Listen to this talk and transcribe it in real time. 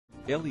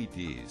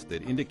LEDs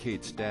that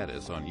indicate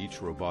status on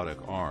each robotic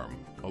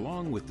arm,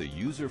 along with the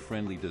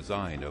user-friendly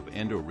design of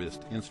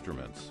endo-wrist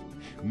instruments,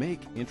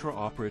 make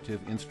intraoperative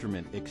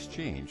instrument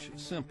exchange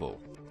simple.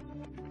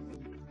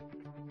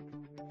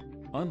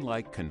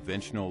 Unlike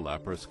conventional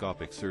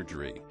laparoscopic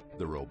surgery,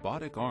 the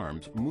robotic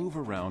arms move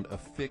around a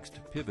fixed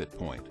pivot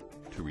point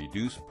to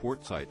reduce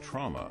port site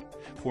trauma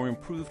for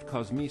improved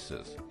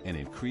cosmesis and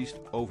increased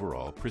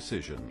overall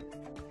precision.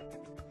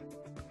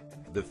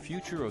 The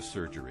future of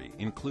surgery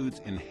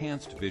includes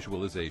enhanced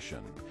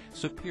visualization,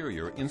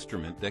 superior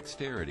instrument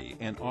dexterity,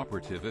 and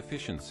operative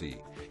efficiency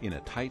in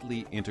a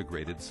tightly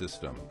integrated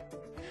system.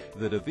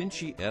 The Da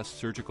Vinci S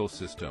surgical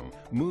system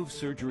moves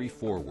surgery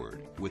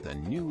forward with a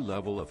new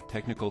level of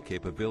technical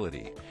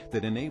capability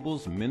that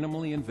enables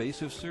minimally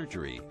invasive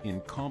surgery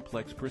in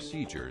complex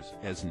procedures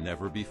as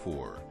never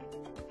before.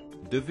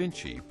 Da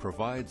Vinci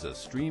provides a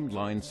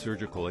streamlined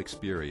surgical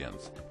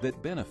experience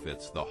that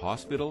benefits the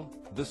hospital,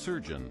 the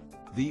surgeon,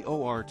 the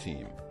OR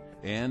team,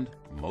 and,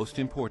 most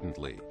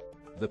importantly,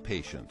 the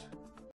patient.